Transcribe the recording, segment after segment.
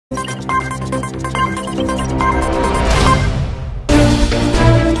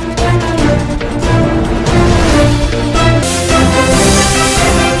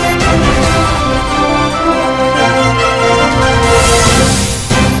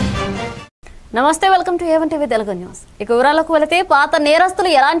నమస్తే, welcome to A1Tv Telugu news. ఇక వివరాలకు వెళితే పాత నేరస్తులు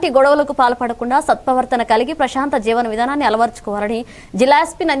ఎలాంటి గొడవలకు పాల్పడకుండా సత్ప్రవర్తన కలిగి ప్రశాంత జీవన విధానాన్ని అలవర్చుకోవాలని జిల్లా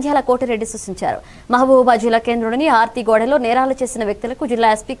ఎస్పీ నంద్యాల కోటిరెడ్డి సూచించారు. మహబూబాబాద్ జిల్లా కేంద్రంలోని ఆర్తిగోడలో నేరాలు చేసిన వ్యక్తులకు జిల్లా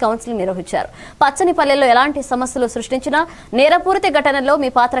ఎస్పీ కౌన్సిలింగ్ నిర్వహించారు. పచ్చని పల్లెల్లో ఎలాంటి సమస్యలు సృష్టించినా, నేరపూరిత ఘటనలో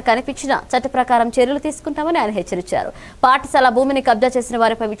మీ పాత్ర కనిపించినా చట్ట ప్రకారం చర్యలు తీసుకుంటామని ఆయన హెచ్చరించారు. పాఠశాల భూమిని కబ్జా చేసిన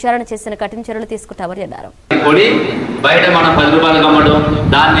వారిపై విచారణ చేసిన కఠిన చర్యలు తీసుకుంటామని అన్నారు. బయట మనం 10 రూపాయలు అమ్మడం,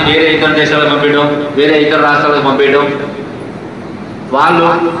 దాన్ని వేరే ఇతర దేశాలకు పంపించడం, వేరే ఇతర రాష్ట్రాలకు పంపించడం, వాళ్ళు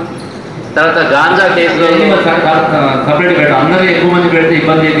తర్వాత గాంజా కేసులో సపరేట్ పెట్టడం, అందరూ ఎక్కువ మంది పెడితే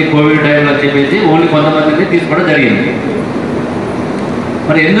ఇబ్బంది అయింది కోవిడ్ టైంలో చెప్పేసి ఓన్లీ కొంతమందిని తీసుకోవడం జరిగింది.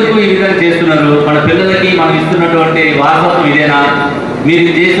 మరి ఎందుకు ఈ విధంగా చేస్తున్నారు? మన పిల్లలకి మనం ఇస్తున్నటువంటి వారసత్వం ఇదేనా? మీరు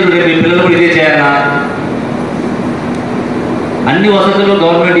ఇది చేస్తున్నారు, రేపు మీ పిల్లలు కూడా ఇదే చేయాలా? అన్ని వసతులు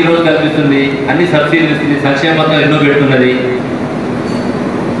గవర్నమెంట్ ఈరోజు కల్పిస్తుంది, అన్ని సబ్సిడీలు ఇస్తుంది, సంక్షేమ పథకాలు ఎన్నో పెడుతున్నది.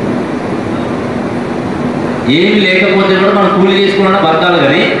 ఏమి లేకపోతే కూడా మనం కూలి చేసుకున్న బతకాలి.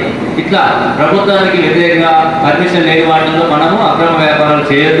 కానీ ఇట్లా ప్రభుత్వానికి వ్యతిరేకంగా పర్మిషన్ లేని వాటిల్లో మనము అక్రమ వ్యాపారాలు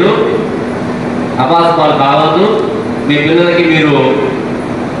చేయొద్దు, అపాసపాలు కావద్దు. మీ పిల్లలకి మీరు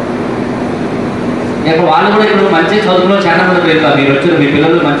ఇక్కడ వాళ్ళు కూడా ఇప్పుడు మంచి చదువులో చాలా మంది పెడతారు. మీరు వచ్చారు, మీ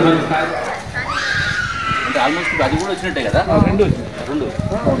పిల్లలు మంచి మంచి స్థాయి అంటే ఆల్మోస్ట్ అది కూడా వచ్చినట్టే కదా. రెండు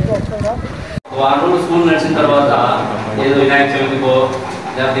వారం రోజులు స్కూల్ నడిచిన తర్వాత ఏదో వినాయక చవితికో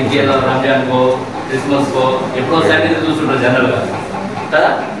లేకపోతే ఇంకేదో రంజాన్కో క్రిస్మస్కో ఎప్పుడో సారి చూస్తుంటారు జనరల్గా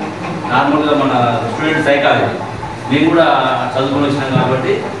కదా. నార్మల్గా మన స్టూడెంట్ సైకాలజీ మేము కూడా చదువుకుని వచ్చినాం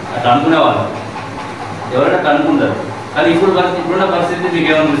కాబట్టి అట్లా అనుకునేవాళ్ళం, ఎవరైనా అనుకుంటారు. కానీ ఇప్పుడున్న పరిస్థితి మీకు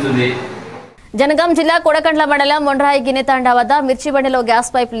ఏమనిపిస్తుంది? జనగాం జిల్లా కొడకండ్ల మండలం మొండ్రాయి గిన్నెతాండా వద్ద మిర్చి బండిలో గ్యాస్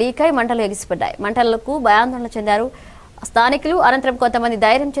పైప్ లీక్ అయి మంటలు ఎగిసిపడ్డాయి. మంటలకు భయాందోళన చెందారు స్థానికులు. అనంతరం కొంతమంది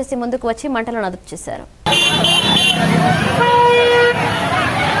ధైర్యం చేసి ముందుకు వచ్చి మంటలను అదుపు చేశారు.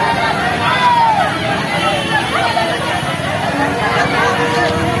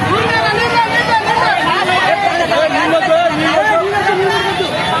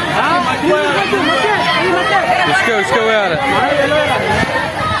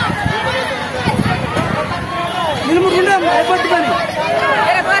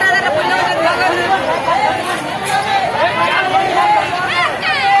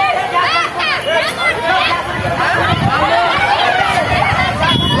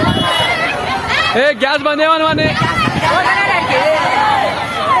 गैस बंदे वाने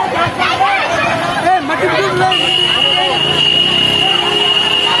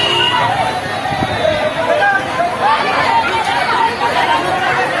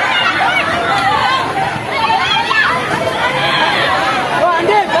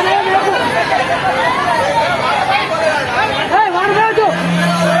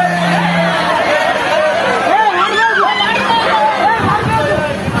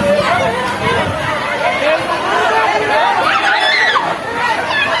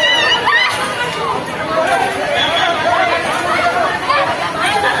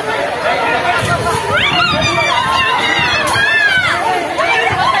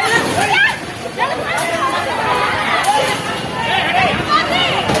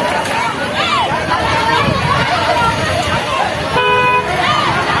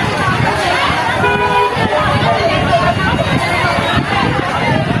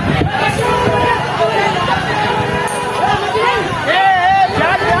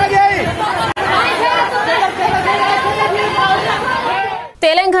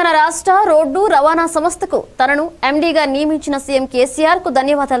తెలంగాణ రాష్ట్ర రోడ్డు రవాణా సంస్థకు తనను ఎండీగా నియమించిన సీఎం కేసీఆర్ కు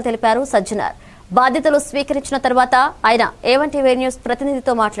ధన్యవాదాలు తెలిపారు సజ్జనార్. బాధ్యతలు స్వీకరించిన తర్వాత ఆయన A1TV న్యూస్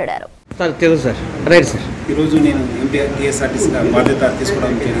ప్రతినిధితో మాట్లాడారు. ఈరోజు నేను ఎంపీఎస్ఆర్టీసీగా బాధ్యత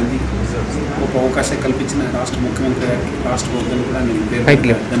తీసుకోవడం జరిగింది. ఒక అవకాశం కల్పించిన రాష్ట్ర ముఖ్యమంత్రి గారికి, రాష్ట్ర ప్రభుత్వానికి కూడా నేను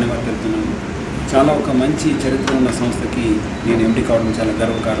ధన్యవాదాలు తెలుపుతున్నాను. చాలా ఒక మంచి చరిత్ర ఉన్న సంస్థకి నేను ఎంపీ కావడం చాలా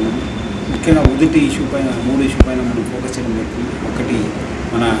గర్వకారణం. ముఖ్యంగా మొదటి ఇష్యూ పైన 3 ఇష్యూ పైన మనం ఫోకస్ చేయడం జరుగుతుంది. ఒకటి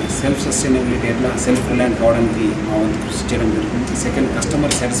మన సెల్ఫ్ సస్టైనబిలిటీ, ఎట్లా సెల్ఫ్ రిలయంట్ కావడానికి మా వంతు కృషి చేయడం జరుగుతుంది. సెకండ్,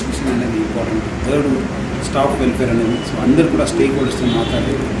 కస్టమర్ సాటిస్ఫాక్షన్ అనేది ఇంపార్టెంట్. థర్డ్, స్టాఫ్ వెల్ఫేర్ అనేది. సో అందరూ కూడా స్టేక్ హోల్డర్స్తో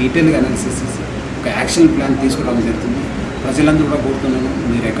మాట్లాడి డీటెయిల్గా అనాలిసిస్ చేసి ఒక యాక్షన్ ప్లాన్ తీసుకోవడం జరుగుతుంది. ప్రజలందరూ కూడా కోరుతున్నాను,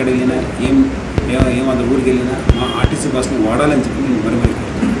 మీరు ఎక్కడ వెళ్ళినా ఏమంత ఊరికి వెళ్ళినా మా ఆర్టీసీ బస్ని వాడాలని చెప్పి నేను మరీ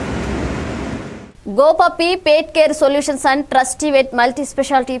కోరుతున్నాను. గోపప్పి పేట్ care solutions and trustee wet multi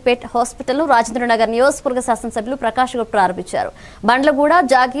speciality pet hospital ను రాజేంద్రనగర్ నియోజకవర్గ శాసనసభ్యులు ప్రకాష్ గౌడ్ ప్రారంభించారు. బండ్లగూడ,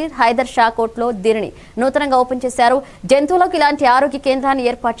 జాగీర్, హైదర్ షా కోట్లో దీనిని నూతనంగా ఓపెన్ చేశారు. జంతువులకు ఇలాంటి ఆరోగ్య కేంద్రాన్ని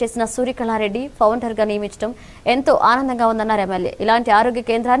ఏర్పాటు చేసిన సూర్యకళారెడ్డి ఫౌండర్ గా నియమించడం ఎంతో ఆనందంగా ఉందన్నారు ఎమ్మెల్యే. ఇలాంటి ఆరోగ్య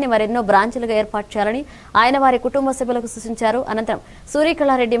కేంద్రాన్ని మరెన్నో బ్రాంచ్లుగా ఏర్పాటు చేయాలని ఆయన వారి కుటుంబ సభ్యులకు సూచించారు. అనంతరం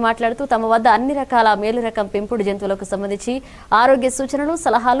సూర్యకళారెడ్డి మాట్లాడుతూ తమ వద్ద అన్ని రకాల మేలు రకం పెంపుడు జంతువులకు సంబంధించి ఆరోగ్య సూచనలు,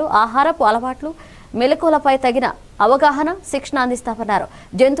 సలహాలు, ఆహారపు అలవాట్లు, మెలకువలపై తగిన అవగాహన, శిక్షణ అందిస్తామన్నారు.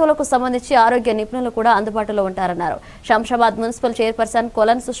 జంతువులకు సంబంధించి ఆరోగ్య నిపుణులు కూడా అందుబాటులో ఉంటారన్నారు. శంషాబాద్ మున్సిపల్ చైర్పర్సన్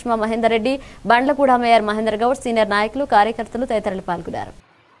కొలన్ సుష్మా మహేందర్ రెడ్డి, బండ్లగూడ మేయర్ మహేందర్ గౌడ్, సీనియర్ నాయకులు, కార్యకర్తలు తదితరులు పాల్గొన్నారు.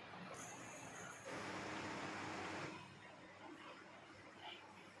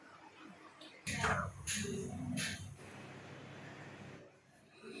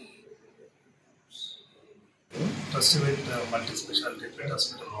 Trusty with multi-specialty pet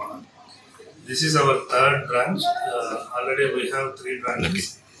hospital owner. This is our third branch. Already we have 3 branches.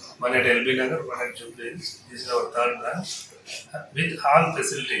 One at LB Nagar, one at Jubilee. This is our third branch with all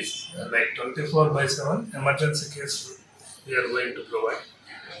facilities like 24/7 emergency case we are going to provide.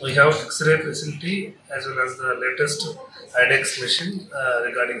 We have X-ray facility as well as the latest IDEX machine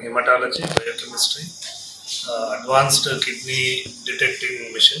regarding hematology, biochemistry, advanced kidney detecting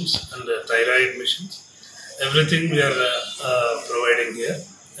machines and thyroid machines. Everything we are providing here,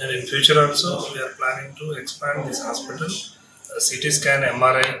 and in future also we are planning to expand this hospital. CT scan,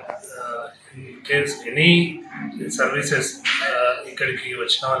 MRI, in case any services ikkadiki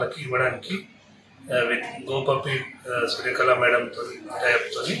vachina vallaki ivvadaniki with Gopappi Surikala madam to type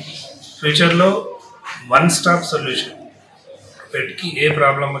toni future lo one stop solution. Pet ki A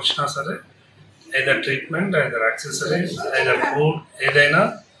problem వచ్చినా సరే either treatment, either accessories, either food, ఏదైనా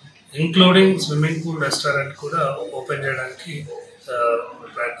including swimming pool, restaurant కూడా open చేయడానికి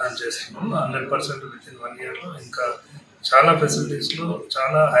ప్రయత్నం చేస్తున్నాం. 100% with in 1 yearలో ఇంకా చాలా ఫెసిలిటీస్లో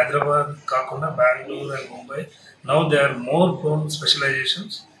చాలా హైదరాబాద్ కాకుండా Bengaluru and Mumbai now they are more prone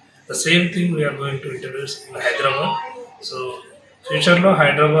specialisations. The same thing we are going to introduce in Hyderabad. So ఫ్యూచర్లో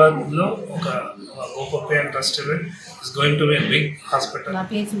హైదరాబాద్లో ఒక గోపప్పి and trustee wet is going to be a big hospital. నా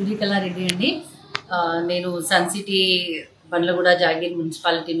పేరు సూర్యకళారెడ్డి అండి. నేను sun city Bandlaguda jagir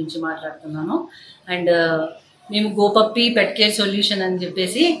municipality నుంచి మాట్లాడుతున్నాను. అండ్ మేము గోపప్పి పెట్ కేర్ సొల్యూషన్ అని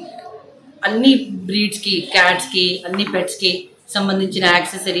చెప్పేసి అన్ని బ్రీడ్స్కి, క్యాట్స్కి, అన్ని పెట్స్కి సంబంధించిన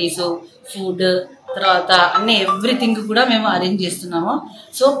యాక్సెసరీస్, ఫుడ్, తర్వాత అన్ని ఎవ్రీథింగ్ కూడా మేము అరేంజ్ చేస్తున్నాము.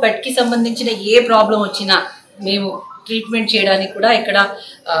 సో పెట్కి సంబంధించిన ఏ ప్రాబ్లం వచ్చినా మేము ట్రీట్మెంట్ చేయడానికి కూడా ఇక్కడ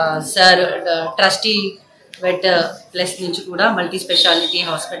సార్ ట్రస్టీ వెట్ ప్లస్ నుంచి కూడా మల్టీ స్పెషాలిటీ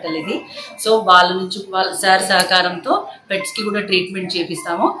హాస్పిటల్ ఇది. సో వాళ్ళ నుంచి వాళ్ళ సార్ సహకారంతో పెట్స్కి కూడా ట్రీట్మెంట్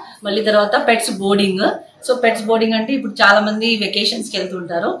చేపిస్తాము. మళ్ళీ తర్వాత pets boarding. So pets boarding అంటే ఇప్పుడు చాలా మంది వెకేషన్స్కి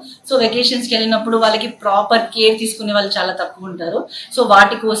వెళ్తుంటారు. సో వెకేషన్స్కి వెళ్ళినప్పుడు వాళ్ళకి ప్రాపర్ కేర్ తీసుకునే వాళ్ళు చాలా తక్కువ ఉంటారు. సో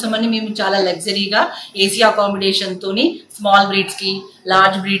వాటి కోసమని మేము చాలా లగ్జరీగా ఏసీ అకామిడేషన్తోని స్మాల్ బ్రీడ్స్కి,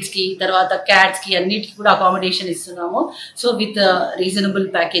 లార్జ్ బ్రీడ్స్కి, తర్వాత క్యాట్స్కి అన్నిటికీ కూడా అకామిడేషన్ ఇస్తున్నాము. So with reasonable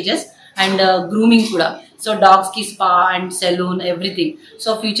packages and grooming కూడా. So డాగ్స్కి spa and salon everything. So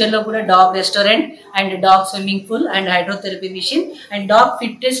ఫ్యూచర్లో కూడా dog restaurant and dog swimming pool and hydrotherapy machine and dog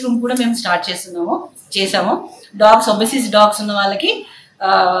fitness room కూడా మేము స్టార్ట్ చేసాము. డాగ్స్, ఒబెసిస్ డాగ్స్ ఉన్న వాళ్ళకి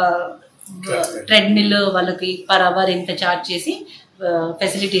ట్రెడ్మిల్ వాళ్ళకి పర్ అవర్ ఇంత ఛార్జ్ చేసి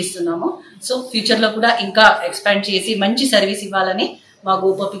ఫెసిలిటీ ఇస్తున్నాము. సో ఫ్యూచర్లో కూడా ఇంకా ఎక్స్పాండ్ చేసి మంచి సర్వీస్ ఇవ్వాలని మా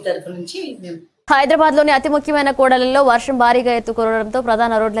గోపప్పి తరఫు నుంచి మేము. హైదరాబాద్ లోని అతి ముఖ్యమైన కూడలిలో వర్షం భారీగా ఎత్తుకురవడంతో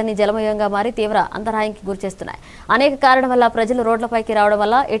ప్రధాన రోడ్లన్నీ జలమయంగా మారి తీవ్ర అంతరాయానికి గురిచేస్తున్నాయి. అనేక కారణాల వల్ల ప్రజలు రోడ్లపైకి రావడం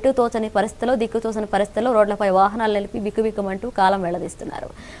వల్ల ఎటు తోచని పరిస్థితుల్లో, దిక్కుతోచని పరిస్థితుల్లో రోడ్లపై వాహనాలు నిలిపి బిక్కుబిక్కుమంటూ కాలం వెళ్లదీస్తున్నారు.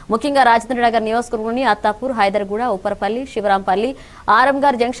 ముఖ్యంగా రాజేంద్రనగర్ నియోజకవర్గంలోని అత్తాపూర్, హైదర్గూడ, ఉప్పరపల్లి, శివరాంపల్లి,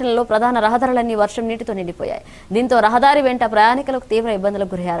 ఆరంగార్ జంక్షన్లలో ప్రధాన రహదారులన్నీ వర్షం నీటితో నిండిపోయాయి. దీంతో రహదారి వెంట ప్రయాణికులకు తీవ్ర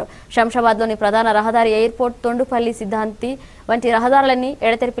ఇబ్బందులకు గురయ్యారు. శంషాబాద్ లోని ప్రధాన రహదారి, ఎయిర్పోర్ట్, తొండుపల్లి, సిద్ధాంతి వంటి రహదారులన్నీ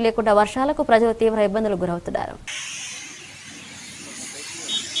ఎడతెరిపి లేకుండా వర్షాలకు ప్రజలు తీవ్ర ఇబ్బందులకు గురవుతున్నారు.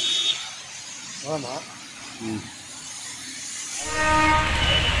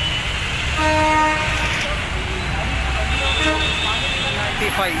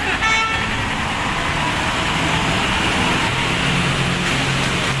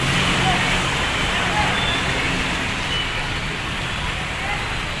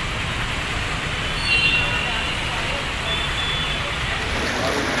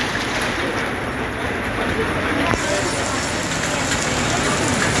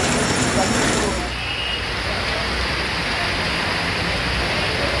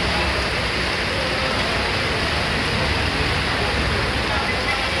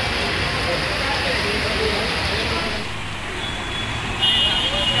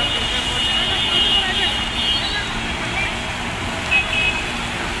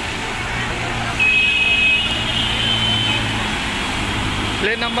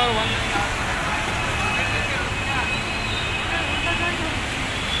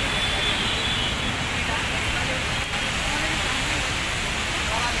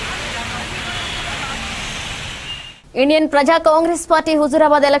 ఇండియన్ ప్రజా కాంగ్రెస్ పార్టీ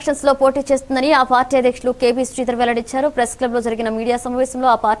హుజూరాబాద్ ఎలక్షన్స్ లో పోటీ చేస్తుందని ఆ పార్టీ అధ్యక్షులు కేబీ శ్రీధర్ వెల్లడించారు. ప్రెస్ క్లబ్ లో జరిగిన మీడియా సమావేశంలో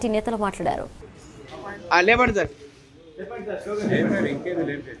ఆ పార్టీ నేతలు మాట్లాడారు.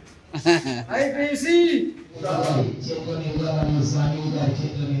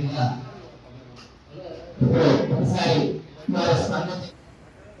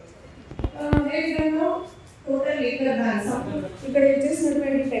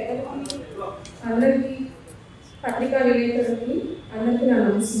 పత్రికా విలేకరులకి అందరికీ నా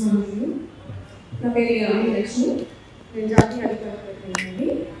నమస్కారాలు. నా పేరు లక్ష్మి, నేను జాతీయ అధికారి.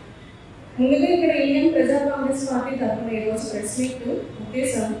 ముందుగా ఇక్కడ ఇండియన్ ప్రజా కాంగ్రెస్ పార్టీ తరఫున ఈరోజు ప్రెస్ మీట్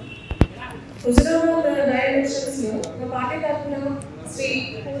ఉద్దేశం హుజూరాబాద్ బై ఎలక్షన్స్లో మా పార్టీ తరఫున శ్రీ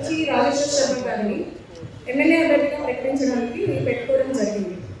పూచి రాజేశ్వర శర్మ గారిని ఎమ్మెల్యే అభ్యర్థిగా ప్రకటించడానికి పెట్టుకోవడం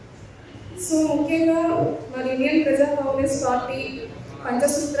జరిగింది. సో ముఖ్యంగా మరి ఇండియన్ ప్రజా కాంగ్రెస్ పార్టీ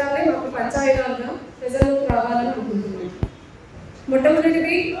పంచసూత్రాలే మాకు పంచాయతీలుగా ప్రజల్లోకి రావాలని అనుకుంటున్నాం.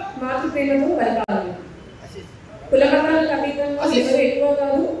 మొట్టమొదటిది మాతృప్రేమతో పరిపాలన, కుల మతాలకు అతీతంగా ఎవరు ఎక్కువ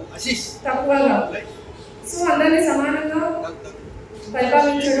కాదు తక్కువ కాదు, సో అందరినీ సమానంగా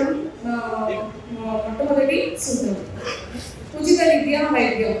పరిపాలించడం మొట్టమొదటి సూత్రం. ఉచిత విద్య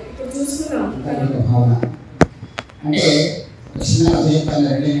వైద్యం ఇప్పుడు చూస్తున్నాం అంటే చిన్న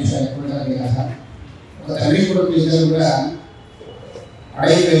ఒక తల్లి కొడుకు ఇద్దరు కూడా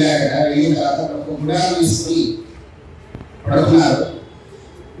అడవి వెళ్ళాడట. వెళ్ళిన తర్వాత ఒక గుడారం తీసుకుని పడుకున్నారు.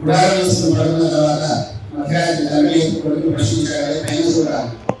 గుడారం తీసుకుని పడుకున్న తర్వాత మధ్యాహ్నం తల్లి కొడుకు ప్రశ్నించాడు, పైన కూడా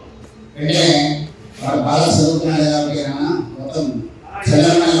వెంటనే వాడు బాగా చదువుకున్నాడు కాబట్టి మొత్తం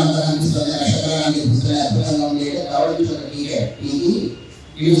చంద్రమైన అంతా కనిపిస్తుంది, నక్షత్రాలు అనిపిస్తుంది, అద్భుతంగా ఉంది. కాబట్టి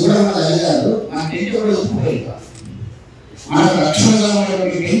ఇది కూడా మన తల్లిదండ్రులు మన ఇంటి కూడా చూసుకోలేదు, మనకు రక్షణగా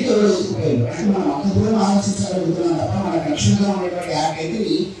ఉండేటువంటి ఇంటి కూడా చూసుకోలేదు. అంటే మనం అంత దూరం ఆలోచించగలుగుతున్నాం తప్ప మనకు రక్షణగా ఉండేటువంటి ఆ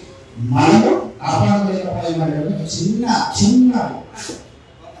వ్యక్తిని మనము కాపాడలేకపోయినటువంటి చిన్న చిన్న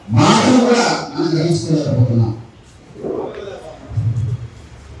మాటలు కూడా మనం గ్రహించుకోలేకపోతున్నాం.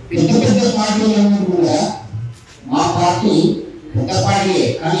 పెద్ద పెద్ద పార్టీలన్నీ కూడా మా పార్టీ పెద్ద పార్టీయే,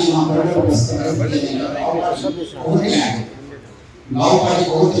 కానీ మా ప్రజలకు వస్తున్నారు గావు పార్టీ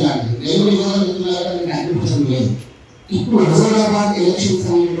కోర్టు లాంటిది దేవుడి అనిపించడం లేదు. ఇప్పుడు హుజూరాబాద్ ఎలక్షన్స్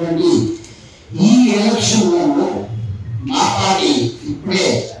అనేటువంటి ఈ ఎలక్షన్లలో మా పార్టీ ఇప్పుడే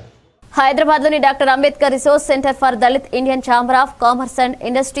హైదరాబాద్ లోని doctor Ambedkar resource centre for Dalit Indian chamber of commerce and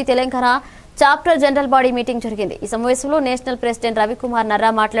industry Telangana chapter general body meeting జరిగింది. ఈ సమావేశంలో నేషనల్ ప్రెసిడెంట్ రవికుమార్ నర్రా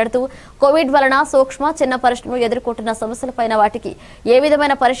మాట్లాడుతూ కోవిడ్ వలన సూక్ష్మ చిన్న పరిశ్రమలు ఎదుర్కొంటున్న సమస్యలపైన వాటికి ఏ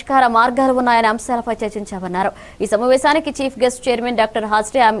విధమైన పరిష్కార మార్గాలు ఉన్నాయనే అంశాలపై చర్చించామన్నారు. ఈ సమావేశానికి చీఫ్ గెస్ట్ చైర్మన్ డాక్టర్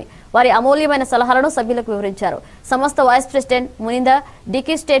హాజ్రే వారి అమూల్యమైన సలహాలను సభ్యులకు వివరించారు. సంస్థ vice president Muninder,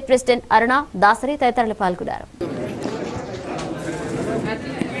 డికి state president అరుణ దాసరి తదితరులు పాల్గొన్నారు.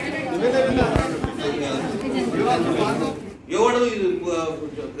 ఎవడు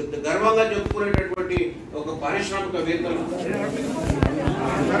గర్వంగా చెప్పుకునేటటువంటి ఒక పారిశ్రామికవేత్తలు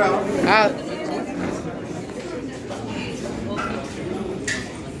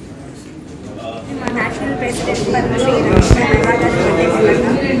నేషనల్ ప్రెసిడెంట్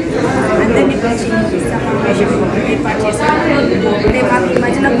అందరినీ పిలిచి సమావేశం ఏర్పాటు చేశారు. అంటే మాకు ఈ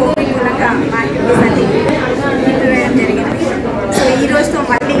మధ్యన కోవిడ్ మూలంగా యాక్టివిటీస్ అన్ని నిలిపివేయడం జరిగింది. సో ఈ రోజుతో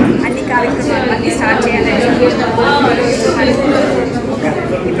మళ్ళీ అన్ని కార్యక్రమాలు మళ్ళీ స్టార్ట్ చేయాలని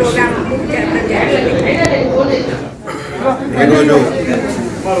ఈ ప్రోగ్రామ్ జరగడం జరిగింది. ఈరోజు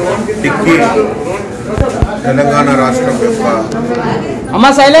డిక్కీ తెలంగాణ రాష్ట్రం యొక్క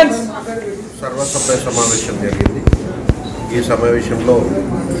సర్వసభ్య సమావేశం జరిగింది. ఈ సమావేశంలో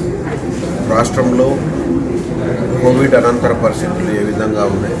రాష్ట్రంలో కోవిడ్ అనంతర పరిస్థితులు ఏ విధంగా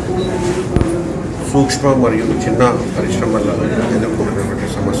ఉన్నాయి, సూక్ష్మ మరియు చిన్న పరిశ్రమల ఎదుర్కొన్నటువంటి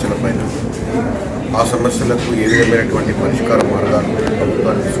సమస్యలపైన, ఆ సమస్యలకు ఏ విధమైనటువంటి పరిష్కార మార్గాలు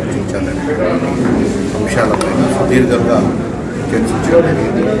ప్రభుత్వానికి సూచించాలనేటువంటి అంశాలపైన సుదీర్ఘంగా చర్చించడం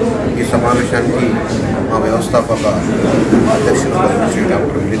జరిగింది. ఈ సమావేశానికి మా వ్యవస్థాపక అధ్యక్షులు శ్రీ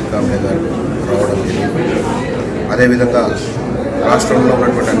డాక్టర్ వినీత్ కాంబే గారు రావడం జరిగింది. అదేవిధంగా రాష్ట్రంలో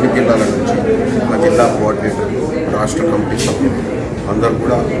ఉన్నటువంటి అన్ని జిల్లాల నుంచి మా జిల్లా కోఆర్డినేటర్లు, రాష్ట్ర కమిటీ సభ్యులు అందరూ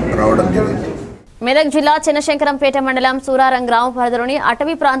కూడా రావడం జరిగింది. మెదక్ జిల్లా చిన్నశంకరంపేట మండలం సూరారం గ్రామ పరిధిలోని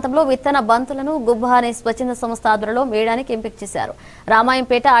అటవీ ప్రాంతంలో విత్తన బంతులను గుబ్బ అనే స్వచ్ఛంద సంస్థ ఆధ్వర్యంలో వేయడానికి ఎంపిక చేశారు.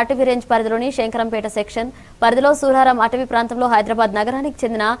 రామాయంపేట అటవీ రేంజ్ పరిధిలోని శంకరంపేట సెక్షన్ పరిధిలో సూరారం అటవీ ప్రాంతంలో హైదరాబాద్ నగరానికి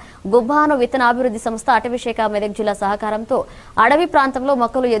చెందిన గుబ్బాను విత్తన అభివృద్ధి సంస్థ అటవీ శాఖ మెదక్ జిల్లా సహకారంతో అడవి ప్రాంతంలో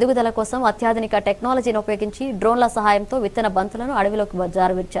మొక్కలు ఎదుగుదల కోసం అత్యాధునిక టెక్నాలజీని ఉపయోగించి డ్రోన్ల సహాయంతో విత్తన బంతులను అడవిలోకి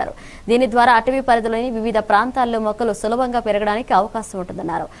జారవిడిచారు. దీని ద్వారా అటవీ పరిధిలోని వివిధ ప్రాంతాల్లో మొక్కలు సులభంగా పెరగడానికి అవకాశం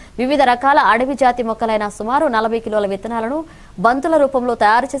ఉంటుందన్నారు. వివిధ రకాల అడవి జాతి మొక్కలైన సుమారు 40 కిలోల విత్తనాలను బంతుల రూపంలో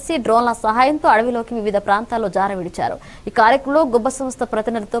తయారు చేసి డ్రోన్ల సహాయంతో అడవిలోకి వివిధ ప్రాంతాల్లో జారవిడిచారు. ఈ కార్యక్రమంలో గుబ్బ సంస్థ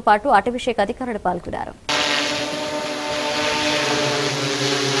ప్రతినిధులతో పాటు అటవీ శాఖ అధికారులు పాల్గొన్నారు.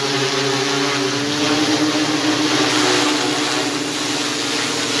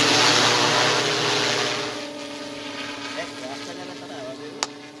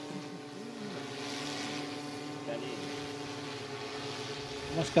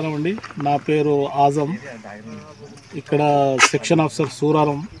 నమస్కారం అండి, నా పేరు ఆజం. ఇక్కడ సెక్షన్ ఆఫీసర్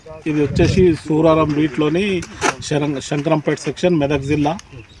సూరారం. ఇది వచ్చేసి సూరారం బీట్లోని శంకరంపేట సెక్షన్ మెదక్ జిల్లా.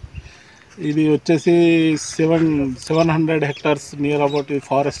 ఇది వచ్చేసి 700 hectares near about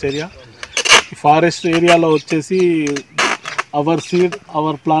forest area. ఈ ఫారెస్ట్ ఏరియాలో వచ్చేసి అవర్ సీడ్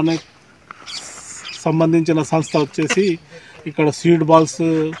అవర్ ప్లానెట్ సంబంధించిన సంస్థ వచ్చేసి ఇక్కడ సీడ్ బాల్స్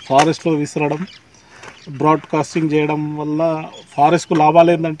ఫారెస్ట్లో విసరడం, బ్రాడ్కాస్టింగ్ చేయడం వల్ల ఫారెస్ట్కు లాభాలు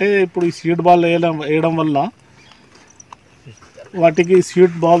ఏంటంటే, ఇప్పుడు ఈ సీడ్ బాల్ వేయడం వల్ల వాటికి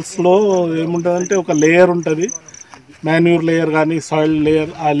సీడ్ బాల్స్లో ఏముంటుందంటే ఒక లేయర్ ఉంటుంది, మాన్యూర్ లేయర్ కానీ సాయిల్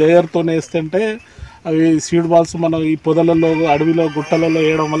లేయర్. ఆ లేయర్తో వేస్తుంటే అవి సీడ్ బాల్స్ మనం ఈ పొదలలో అడవిలో గుట్టలలో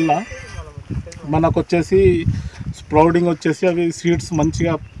వేయడం వల్ల మనకు వచ్చేసి స్ప్రౌడింగ్ వచ్చేసి అవి సీడ్స్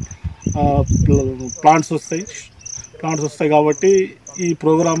మంచిగా ప్లాంట్స్ వస్తాయి కాబట్టి ఈ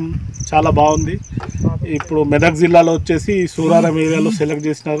ప్రోగ్రాం చాలా బాగుంది. ఇప్పుడు మెదక్ జిల్లాలో వచ్చేసి సూరారం ఏరియాలో సెలెక్ట్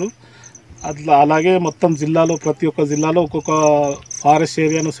చేసినారు. అలాగే మొత్తం జిల్లాలో ప్రతి ఒక్క జిల్లాలో ఒక్కొక్క ఫారెస్ట్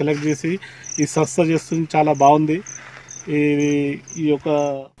ఏరియాను సెలెక్ట్ చేసి ఈ సంస్థ చేస్తుంది. చాలా బాగుంది. ఈ యొక్క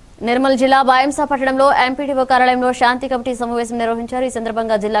నిర్మల్ జిల్లా బాయంసా పట్టణంలో ఎంపీడీఓ కార్యాలయంలో శాంతి కమిటీ సమావేశం నిర్వహించారు. ఈ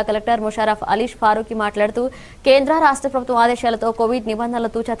సందర్భంగా జిల్లా కలెక్టర్ ముషారఫ్ అలీష్ ఫారూఖీ మాట్లాడుతూ కేంద్ర రాష్ట్ర ప్రభుత్వం ఆదేశాలతో కోవిడ్ నిబంధనలు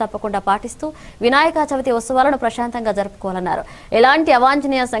తూచా తప్పకుండా పాటిస్తూ వినాయక చవితి ఉత్సవాలను ప్రశాంతంగా జరుపుకోవాలన్నారు. ఎలాంటి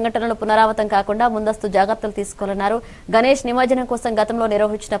అవాంఛనీయ సంఘటనలు పునరావృతం కాకుండా ముందస్తు జాగ్రత్తలు తీసుకోవాలన్నారు. గణేష్ నిమజ్జనం కోసం గతంలో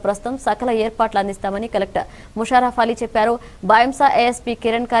నిర్వహించిన ప్రస్తుతం సకల ఏర్పాట్లు అందిస్తామని కలెక్టర్ ముషారఫ్ అలీ చెప్పారు. బాయంసా ఏఎస్పీ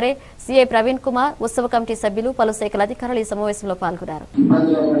కిరణ్ కరే, సిఐ ప్రవీణ్ కుమార్, ఉత్సవ కమిటీ సభ్యులు, పలు శాఖల అధికారులు ఈ సమావేశంలో పాల్గొన్నారు.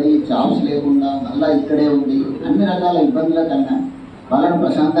 జాబ్స్ లేకుండా మళ్ళీ ఇక్కడే ఉండి అన్ని రకాల ఇబ్బందుల కన్నా వాళ్ళని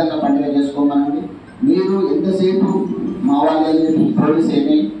ప్రశాంతంగా పండుగ చేసుకోమనండి. మీరు ఎంతసేపు మా వాళ్ళని పోలీస్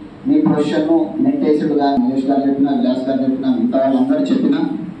ఏమి మీ పొజిషన్ నెట్టేసుడుగా మహేష్ గారు చెప్పినా, విలాస్ గారు చెప్పినా, మిగతా వాళ్ళందరూ చెప్పినా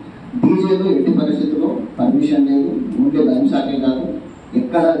డీజేలు ఎట్టి పరిస్థితుల్లో పర్మిషన్ లేదు. ఉంటే భయంసాకే కాదు,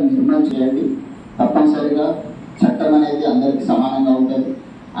 ఎక్కడ నిర్మాణం చేయండి. తప్పనిసరిగా చట్టం అనేది అందరికీ సమానంగా ఉంటుంది.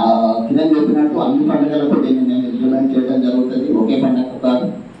 కిరణ్ చెప్పినట్టు అన్ని పండుగలకు దీన్ని ఇంప్లిమెంట్ చేయడం జరుగుతుంది, ఒకే పండుగ కాదు.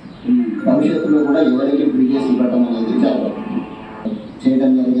 భవిష్యత్తులో కూడా ఎవరికి ప్రీవియస్ ఇవ్వటం అనేది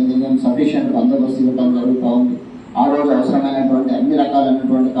చేయడం జరిగింది. మేము సఫిషియంట్ బందోబస్తు ఇవ్వటం జరుగుతూ ఉంది. ఆ రోజు అవసరమైనటువంటి అన్ని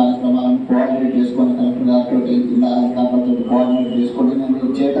రకాలైనటువంటి కార్యక్రమాలను కోఆర్డినేట్ చేసుకొని కలెక్టర్ గారితో, జిల్లా అధికారులతో కోఆర్డినేట్ చేసుకొని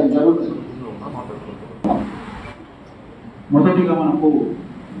మేము చేయడం జరుగుతుంది. మొదటిగా మనకు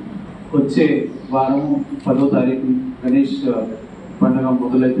వచ్చే వారం 10వ తారీఖు గణేష్ పండుగ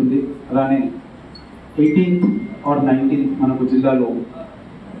మొదలవుతుంది. అలానే 18th or 19th మనకు జిల్లాలో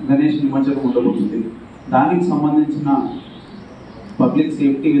గణేష్ నిమజ్జనం ఉండబోతుంది. దానికి సంబంధించిన పబ్లిక్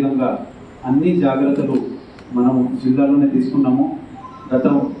సేఫ్టీ విధంగా అన్ని జాగ్రత్తలు మనం జిల్లాలోనే తీసుకున్నాము. గత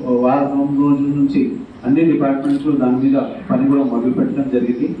వారం రోజుల నుంచి అన్ని డిపార్ట్మెంట్లు దాని మీద పని కూడా మొదలుపెట్టడం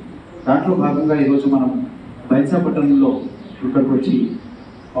జరిగింది. దాంట్లో భాగంగా ఈరోజు మనం బైన్సాపట్నంలో ఇక్కడికి వచ్చి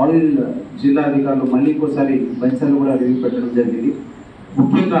ఆల్ జిల్లా అధికారులు మళ్ళీ ఇంకోసారి బైన్సాలు కూడా రివ్యూ పెట్టడం జరిగింది.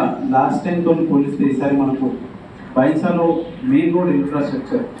 ముఖ్యంగా లాస్ట్ టైంతో పోలిస్తే ఈసారి మనకు బైన్సాలో main road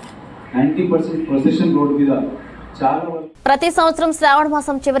infrastructure 90% procession road మీద చాలా. ప్రతి సంవత్సరం శ్రావణ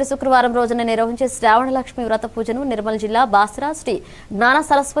మాసం చివరి శుక్రవారం రోజున నిర్వహించే శ్రావణ లక్ష్మి వ్రత పూజను నిర్మల్ జిల్లా బాసరా శ్రీ జ్ఞాన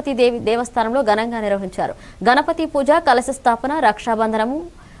సరస్వతి దేవి దేవస్థానంలో ఘనంగా నిర్వహించారు. గణపతి పూజ, కలశ స్థాపన, రక్షాబంధనము,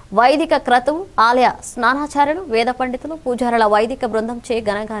 వైదిక క్రతువు, ఆలయ స్నానాచార్యులు, వేద పండితులు, పూజారుల వైదిక బృందం చే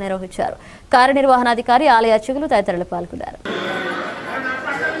ఘనంగా నిర్వహించారు. కార్యనిర్వహణాధికారి, ఆలయ అర్చకులు తదితరులు పాల్గొన్నారు.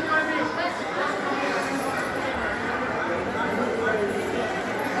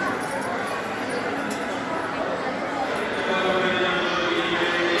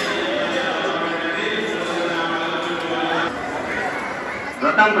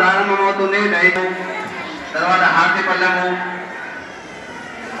 వ్రతం ప్రారంభమవుతుంది. తర్వాత హారతి పళ్ళము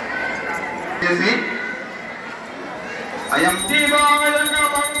చేసి అయం శివాయ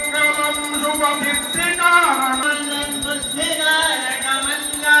మంగళం శుభ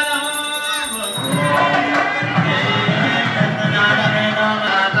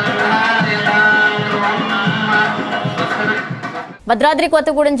భద్రాద్రి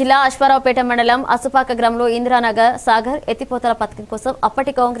కొత్తగూడెం జిల్లా అశ్వారావుపేట మండలం అసుపాక గ్రామంలో ఇందిరానగర్ సాగర్ ఎత్తిపోతల పథకం కోసం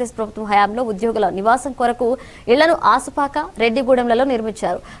అప్పటి కాంగ్రెస్ ప్రభుత్వం హయాంలో ఉద్యోగుల నివాసం కొరకు ఇళ్లను ఆసుపాక రెడ్డిగూడెంలలో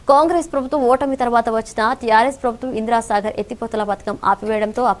నిర్మించారు. కాంగ్రెస్ ప్రభుత్వం ఓటమి తర్వాత వచ్చిన టీఆర్ఎస్ ప్రభుత్వం ఇందిరాసాగర్ ఎత్తిపోతల పథకం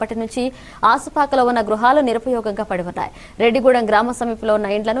ఆపివేయడంతో అప్పటి నుంచి ఆసుపాకలో ఉన్న గృహాలు నిరుపయోగంగా పడిపోతాయి. రెడ్డిగూడెం గ్రామ సమీపంలో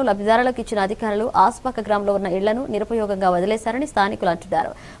ఉన్న ఇండ్లను లబ్ధిదారులకు ఇచ్చిన అధికారులు ఆసుపాక గ్రామంలో ఉన్న ఇళ్లను నిరుపయోగంగా వదిలేశారని స్థానికులు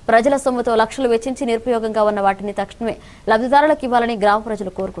అంటున్నారు. ప్రజల సొమ్ముతో లక్షలు వెచ్చించి నిరుపయోగంగా ఉన్న వాటిని తక్షణమే లబ్ధిదారులకు ఇవ్వాలని గ్రామ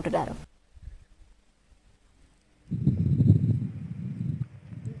ప్రజలు కోరుకుంటున్నారు.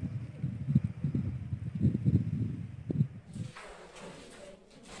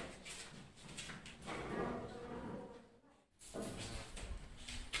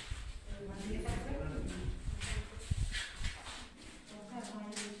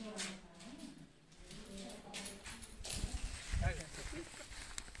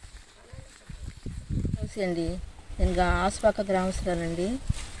 అండి నేను ఆసుపాక గ్రామస్తురానండి.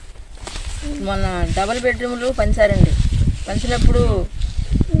 మొన్న డబుల్ బెడ్రూమ్లు పంచారండి. పంచినప్పుడు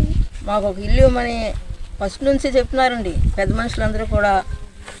మాకు ఒక ఇల్లు ఇవ్వమని ఫస్ట్ నుంచి చెప్తున్నారండి పెద్ద మనుషులందరూ కూడా,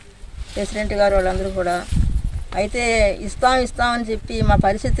 ప్రెసిడెంట్ గారు వాళ్ళందరూ కూడా. అయితే ఇస్తామని చెప్పి మా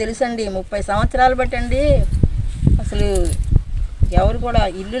పరిస్థితి తెలుసండి. 30 సంవత్సరాలు బట్టండి అసలు ఎవరు కూడా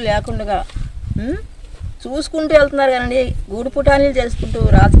ఇల్లు లేకుండా చూసుకుంటూ వెళ్తున్నారు కదండి. గూడు పుటానీలు చేసుకుంటూ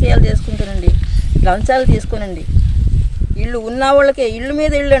రాజకీయాలు చేసుకుంటారండి, లంచాలు తీసుకునండి. ఇల్లు ఉన్న వాళ్ళకి ఇల్లు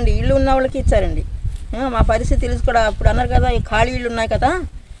మీద ఇల్లు అండి, ఇల్లు ఉన్న వాళ్ళకి ఇచ్చారండి. మా పరిస్థితి తెలుసు కూడా. అప్పుడు అన్నారు కదా ఈ ఖాళీ ఇళ్ళు ఉన్నాయి కదా,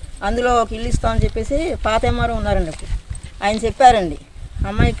 అందులో ఒక ఇల్లు ఇస్తామని చెప్పేసి పాత ఎంఆర్ఓ ఉన్నారండి. అప్పుడు ఆయన చెప్పారండి,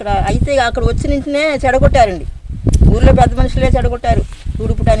 అమ్మ ఇక్కడ అయితే అక్కడ వచ్చి నుంచినే చెడగొట్టారండి. ఊళ్ళో పెద్ద మనుషులే చెడగొట్టారు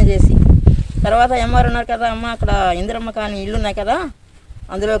ఊడుపుటాని చేసి. తర్వాత ఎంఆర్ఓ ఉన్నారు కదా, అమ్మ అక్కడ ఇందిరమ్మ కానీ ఇల్లు ఉన్నాయి కదా,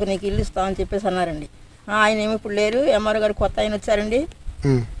 అందులోకి నీకు ఇల్లు ఇస్తామని చెప్పేసి అన్నారండి. ఆయన ఏమి ఇప్పుడు లేరు, ఎంఆర్ఓ గారు కొత్త ఆయన వచ్చారండి.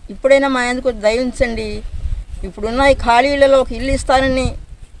 ఇప్పుడైనా మా ఎందుకు దయించండి, ఇప్పుడున్న ఈ ఖాళీ ఇళ్లలో ఒక ఇల్లు ఇస్తానని.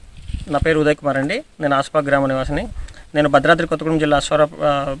 నా పేరు ఉదయ్ కుమార్ అండి. నేను ఆసుపాక గ్రామ నివాసిని. నేను భద్రాద్రి కొత్తగూడెం జిల్లా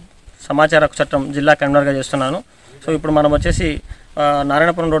సమాచార హక్కు చట్టం జిల్లా కన్వీనర్గా చేస్తున్నాను. సో ఇప్పుడు మనం వచ్చేసి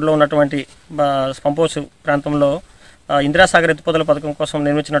నారాయణపురం రోడ్లో ఉన్నటువంటి పంపోస్ ప్రాంతంలో ఇందిరాసాగర్ ఎత్తిపోతల పథకం కోసం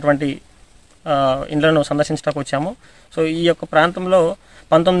నిర్మించినటువంటి ఇండ్లను సందర్శించడానికి వచ్చాము. సో ఈ యొక్క ప్రాంతంలో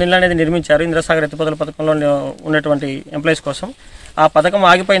 19 ఇండ్లు అనేది నిర్మించారు ఇందిరాసాగర్ ఎత్తిపోతల పథకంలో ఉన్నటువంటి ఎంప్లాయీస్ కోసం. ఆ పథకం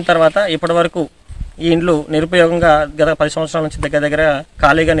ఆగిపోయిన తర్వాత ఇప్పటి వరకు ఈ ఇండ్లు నిరుపయోగంగా గత 10 సంవత్సరాల నుంచి దగ్గర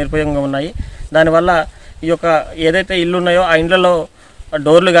ఖాళీగా నిరుపయోగంగా ఉన్నాయి. దానివల్ల ఈ యొక్క ఏదైతే ఇల్లు ఉన్నాయో ఆ ఇండ్లలో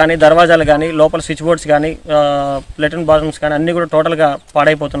డోర్లు కానీ దర్వాజాలు కానీ లోపల స్విచ్ బోర్డ్స్ కానీ లెట్రిన్ బాత్రూమ్స్ కానీ అన్నీ కూడా టోటల్గా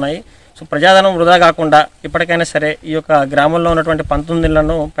పాడైపోతున్నాయి. సో ప్రజాధనం వృధా కాకుండా ఇప్పటికైనా సరే ఈ యొక్క గ్రామంలో ఉన్నటువంటి 19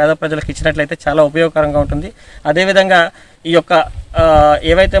 ఇళ్లను పేద ప్రజలకు ఇచ్చినట్లయితే చాలా ఉపయోగకరంగా ఉంటుంది. అదేవిధంగా ఈ యొక్క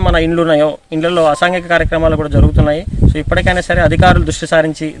ఏవైతే మన ఇండ్లు ఉన్నాయో ఇండ్లలో అసాంఘిక కార్యక్రమాలు కూడా జరుగుతున్నాయి. సో ఇప్పటికైనా సరే అధికారులు దృష్టి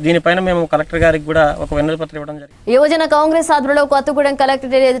సారించి దీనిపైన మేము కలెక్టర్ గారికి కూడా ఒక వినతి పత్రం ఇవ్వడం జరిగింది. యువజన కాంగ్రెస్ ఆధ్వర్యంలో కొత్తగూడెం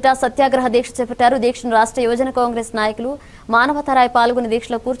కలెక్టరేట్ ఎదుట సత్యాగ్రహ దీక్ష చేపట్టారు. దీక్షను రాష్ట్ర యువజన కాంగ్రెస్ నాయకులు మానవతారాయ్ పాల్గొని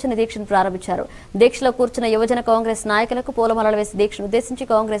దీక్షలో కూర్చుని దీక్షను ప్రారంభించారు. దీక్షలో కూర్చున్న యువజన కాంగ్రెస్ నాయకులకు పూలమాలలు వేసి దీక్షను ఉద్దేశించి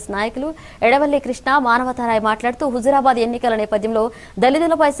కాంగ్రెస్ నాయకులు ఎడవల్లి కృష్ణ మానవతారాయ్ మాట్లాడుతూ హుజురాబాద్ ఎన్నికల నేపథ్యంలో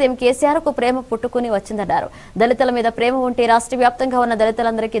దళితులపై సీఎం కేసీఆర్ కు ప్రేమ పుట్టుకుని వచ్చిందన్నారు. దళితుల మీద ప్రేమ ఉంటే రాష్ట్ర వ్యాప్తంగా ఉన్న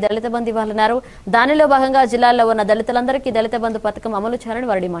దళితులందరికీ దళిత బంధు ఇవ్వాలన్నారు. దానిలో భాగంగా జిల్లాల్లో ఉన్న దళితులందరికీ దళిత బంధు పథకం అమలు చేయాలని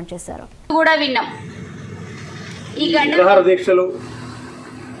వారు డిమాండ్ చేశారు. దీక్షలు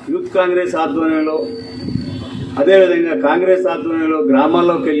యూత్ కాంగ్రెస్ ఆధ్వర్యంలో అదేవిధంగా కాంగ్రెస్ ఆధ్వర్యంలో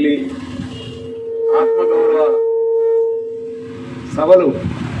గ్రామాల్లోకి వెళ్ళి ఆత్మగౌరవ సభలు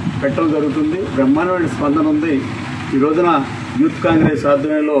పెట్టడం జరుగుతుంది. బ్రహ్మాండమైన స్పందన ఉంది. ఈ రోజున యూత్ కాంగ్రెస్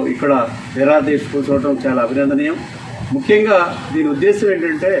ఆధ్వర్యంలో ఇక్కడ నిరాదీక్ష కూర్చోవడం చాలా అభినందనీయం. ముఖ్యంగా దీని ఉద్దేశం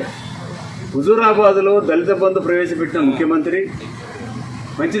ఏంటంటే హుజూరాబాద్లో దళిత బంధు ప్రవేశపెట్టిన ముఖ్యమంత్రి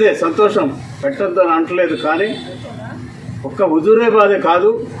మంచిదే, సంతోషం, పెట్టద్దు అని అంటలేదు. కానీ ఒక్క హుజూరాబాదే కాదు,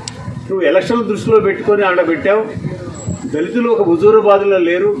 నువ్వు ఎలక్షన్ దృష్టిలో పెట్టుకొని ఆడ పెట్టావు. దళితులు ఒక హుజూరాబాద్లో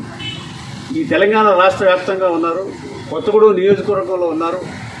లేరు, ఈ తెలంగాణ రాష్ట్ర వ్యాప్తంగా ఉన్నారు, కొత్తగూడెం నియోజకవర్గంలో ఉన్నారు,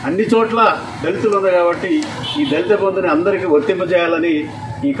 అన్ని చోట్ల దళితులు ఉన్నారు. కాబట్టి ఈ దళిత బంధుని అందరికీ వర్తింపజేయాలని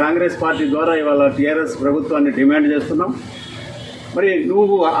ఈ కాంగ్రెస్ పార్టీ ద్వారా ఇవాళ టీఆర్ఎస్ ప్రభుత్వాన్ని డిమాండ్ చేస్తున్నాం. మరి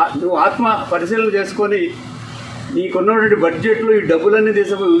నువ్వు ఆత్మ పరిశీలన చేసుకొని నీకున్నటువంటి బడ్జెట్లో ఈ డబ్బులన్నీ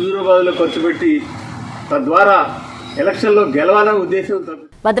తీసుకుని హుజూరాబాద్లో ఖర్చు పెట్టి తద్వారా ఎలక్షన్లో గెలవాలనే ఉద్దేశంతో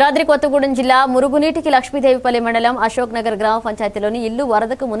భద్రాద్రి కొత్తగూడెం జిల్లా మురుగునీటికి లక్ష్మీదేవిపల్లి మండలం అశోక్ నగర్ గ్రామ పంచాయతీలోని ఇల్లు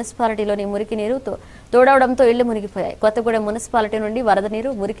వరదకు మున్సిపాలిటీలోని మురికి నీరు తోడవడంతో ఇళ్లు మునిగిపోయాయి. కొత్తగూడెం మున్సిపాలిటీ నుండి వరద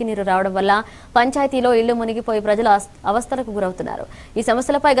నీరు మురికి నీరు రావడం వల్ల పంచాయతీలో ఇళ్లు మునిగిపోయి ప్రజలు అవస్థలకు గురవుతున్నారు. ఈ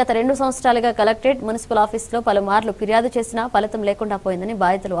సమస్యలపై గత 2 సంవత్సరాలుగా కలెక్టరేట్ మున్సిపల్ ఆఫీసులో పలుమార్లు ఫిర్యాదు చేసినా ఫలితం లేకుండా పోయిందని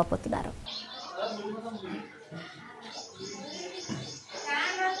బాధితులు వాపోతున్నారు.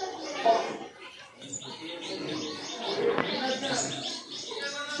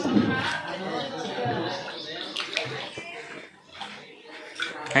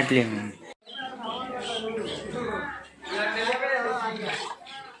 అట్లే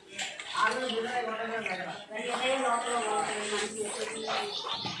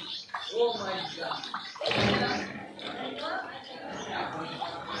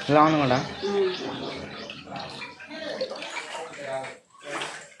లోన్ కూడా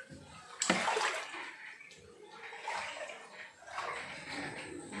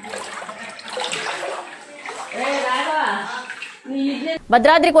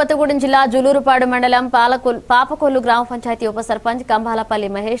భద్రాద్రి కొత్తగూడెం జిల్లా జులూరుపాడు మండలం పాపకొల్లు గ్రామ పంచాయతీ ఉప సర్పంచ్ కంబాలపల్లి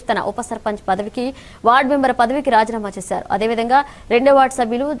మహేష్ తన ఉప సర్పంచ్ పదవికి వార్డు మెంబర్ పదవికి రాజీనామా చేశారు. అదేవిధంగా రెండో వార్డు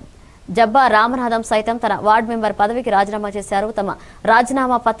సభ్యులు జబ్బా రామనాథం సైతం తన వార్డు మెంబర్ పదవికి రాజీనామా చేశారు. తమ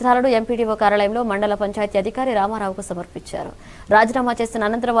రాజీనామా పత్రాలను ఎంపీడీఓ కార్యాలయంలో మండల పంచాయతీ అధికారి రామారావుకు సమర్పించారు. రాజీనామా చేసిన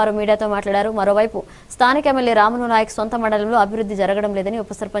అనంతరం వారు మీడియాతో మాట్లాడారు. మరోవైపు స్థానిక ఎమ్మెల్యే రాములు నాయక్ సొంత మండలంలో అభివృద్ధి జరగడం లేదని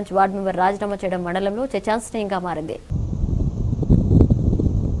ఉప సర్పంచ్ వార్డు మెంబర్ రాజీనామా చేయడం మండలంలో చర్చాంశనీయంగా మారింది.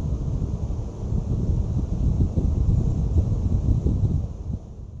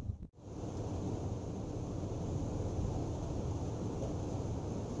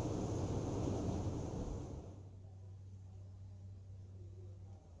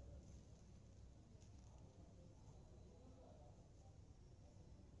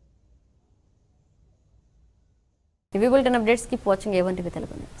 ఇవి bulletin updates. Keep watching A1TV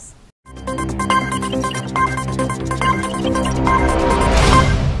Telugu News.